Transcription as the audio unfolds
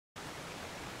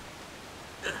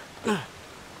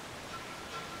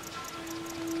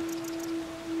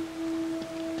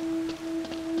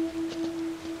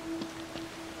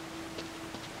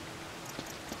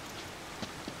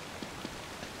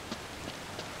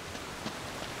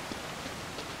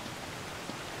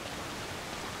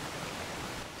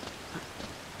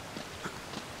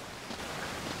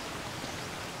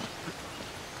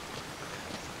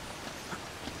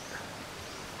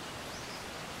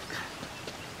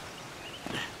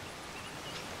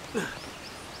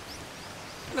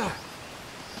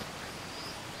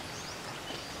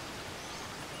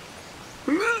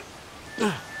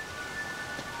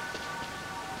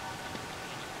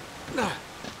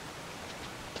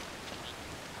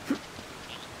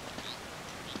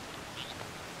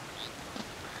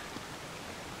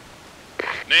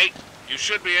Nate, you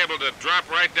should be able to drop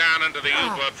right down into the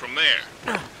U-boat from there.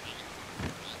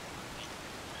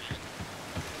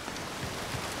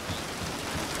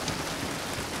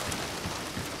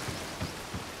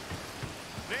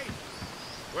 Nate,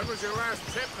 when was your last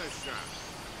tetanus shot?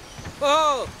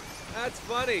 Oh, that's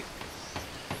funny.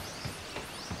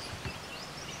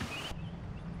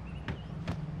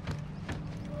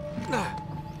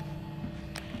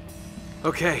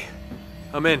 Okay,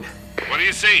 I'm in. What do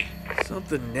you see?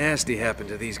 Something nasty happened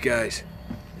to these guys.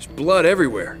 There's blood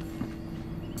everywhere.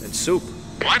 And soup.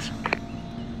 What?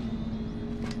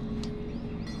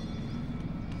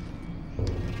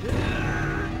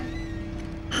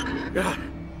 God.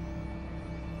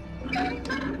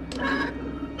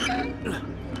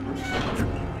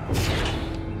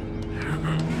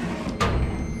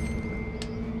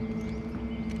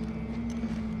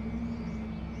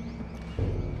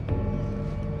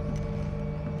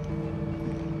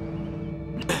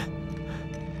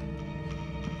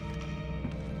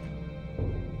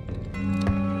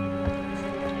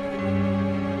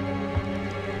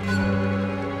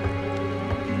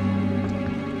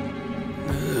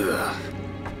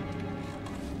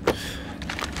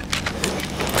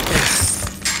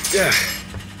 Yeah.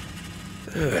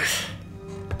 Ugh.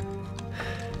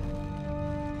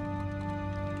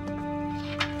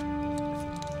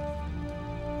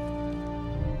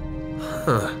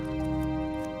 Huh.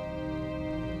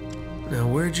 Now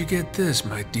where'd you get this,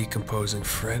 my decomposing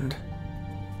friend?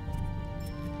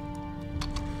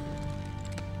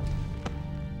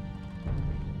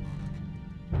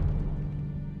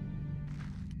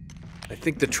 I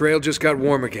think the trail just got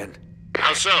warm again.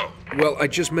 How so? Well, I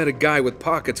just met a guy with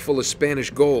pockets full of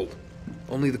Spanish gold.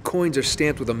 Only the coins are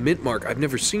stamped with a mint mark I've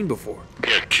never seen before.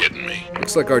 You're kidding me.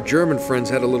 Looks like our German friends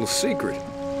had a little secret.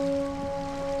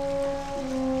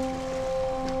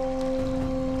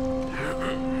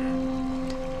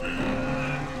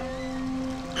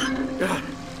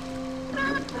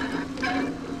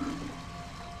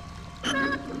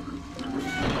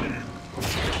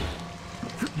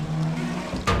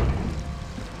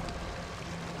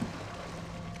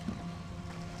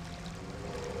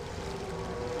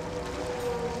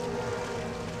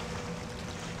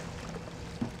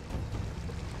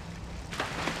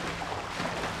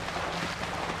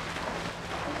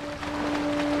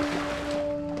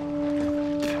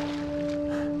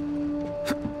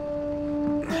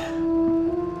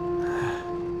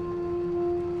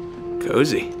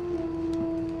 Cozy.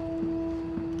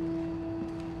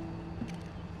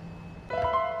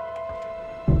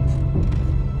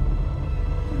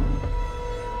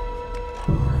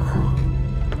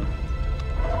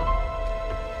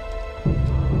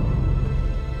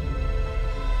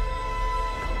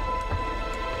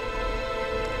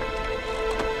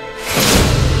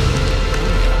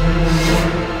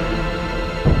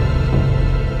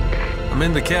 I'm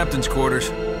in the captain's quarters.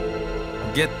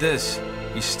 Get this.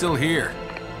 He's still here.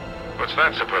 What's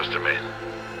that supposed to mean?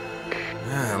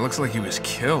 Yeah, it looks like he was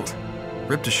killed.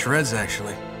 Ripped to shreds,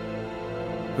 actually.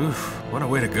 Oof, what a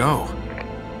way to go.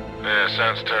 Yeah,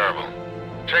 sounds terrible.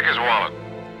 Check his wallet.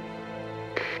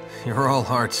 You're all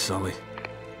hearts, Sully.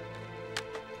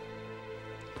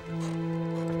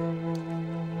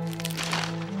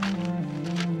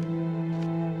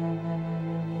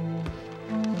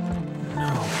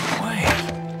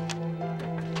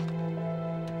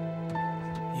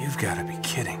 Gotta be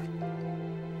kidding.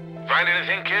 Find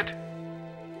anything, kid?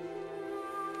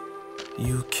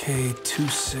 UK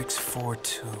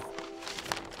 2642.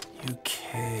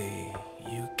 UK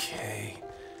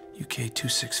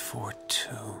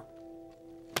 2642.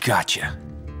 Gotcha.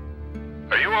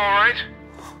 Are you all right?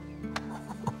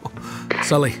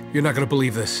 Sully, you're not gonna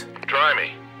believe this. Try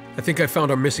me. I think I found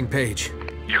our missing page.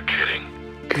 You're kidding.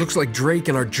 It looks like Drake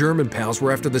and our German pals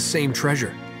were after the same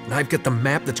treasure. And I've got the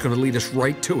map that's gonna lead us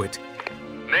right to it.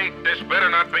 Nate, this better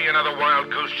not be another wild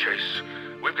goose chase.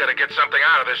 We've got to get something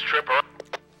out of this trip or...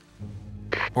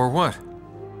 Or what?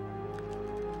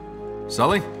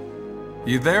 Sully?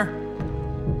 You there?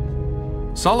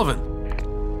 Sullivan?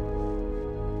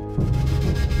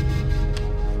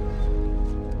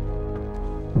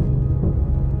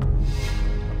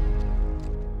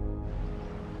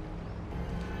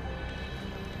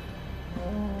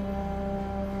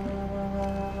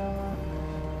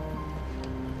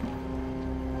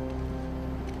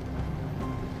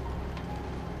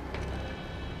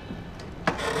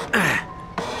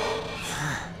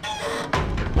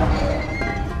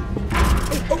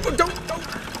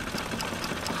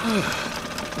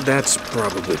 That's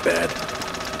probably bad.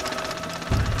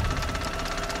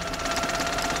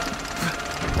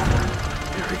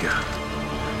 Here we go.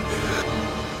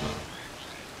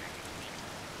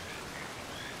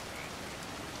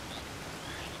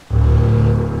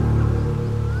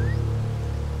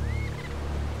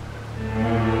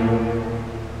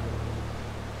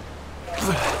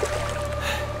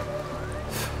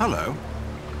 Hello.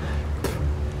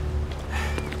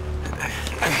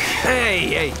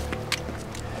 Hey!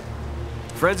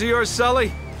 Friends of yours,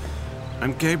 Sully?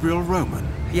 I'm Gabriel Roman.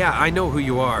 Yeah, I know who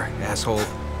you are, asshole.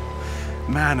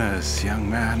 Manners, young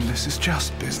man. This is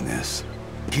just business.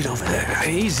 Get over there.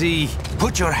 Easy.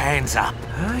 Put your hands up.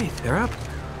 Hi, they're up.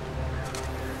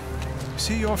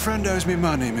 See, your friend owes me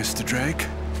money, Mr. Drake.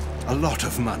 A lot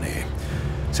of money.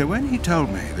 So when he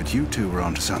told me that you two were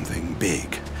onto something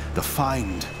big, the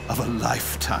find of a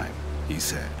lifetime, he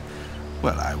said,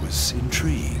 well, I was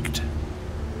intrigued.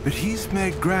 But he's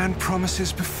made grand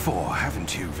promises before,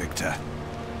 haven't you, Victor?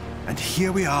 And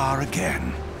here we are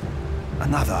again.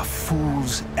 Another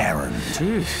fool's errand.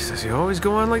 Jeez, does he always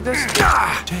go on like this?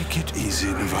 Take it easy,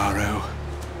 Navarro.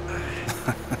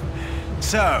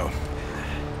 So,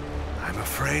 I'm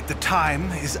afraid the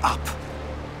time is up.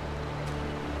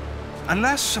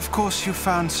 Unless, of course, you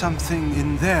found something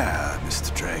in there,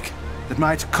 Mr. Drake, that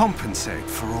might compensate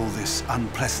for all this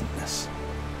unpleasantness.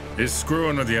 He's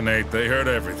screwing with you, Nate. They heard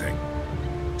everything.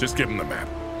 Just give him the map.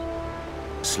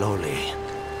 Slowly.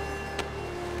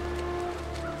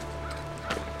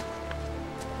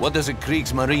 What does a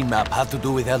Kriegsmarine map have to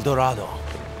do with El Dorado?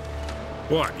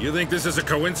 What, you think this is a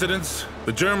coincidence?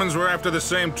 The Germans were after the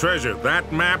same treasure.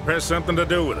 That map has something to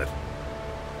do with it.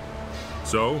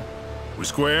 So, we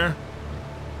square?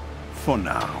 For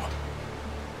now.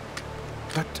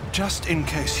 But just in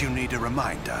case you need a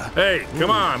reminder... Hey, come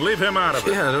on, leave him out of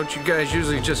it. Yeah, don't you guys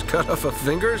usually just cut off a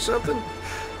finger or something?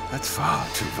 That's far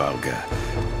too vulgar.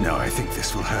 No, I think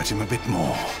this will hurt him a bit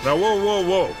more. Now,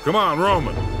 whoa. Come on,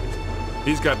 Roman.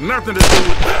 He's got nothing to do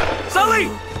with... Sully!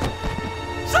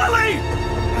 Sully!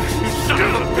 You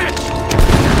son of a bitch!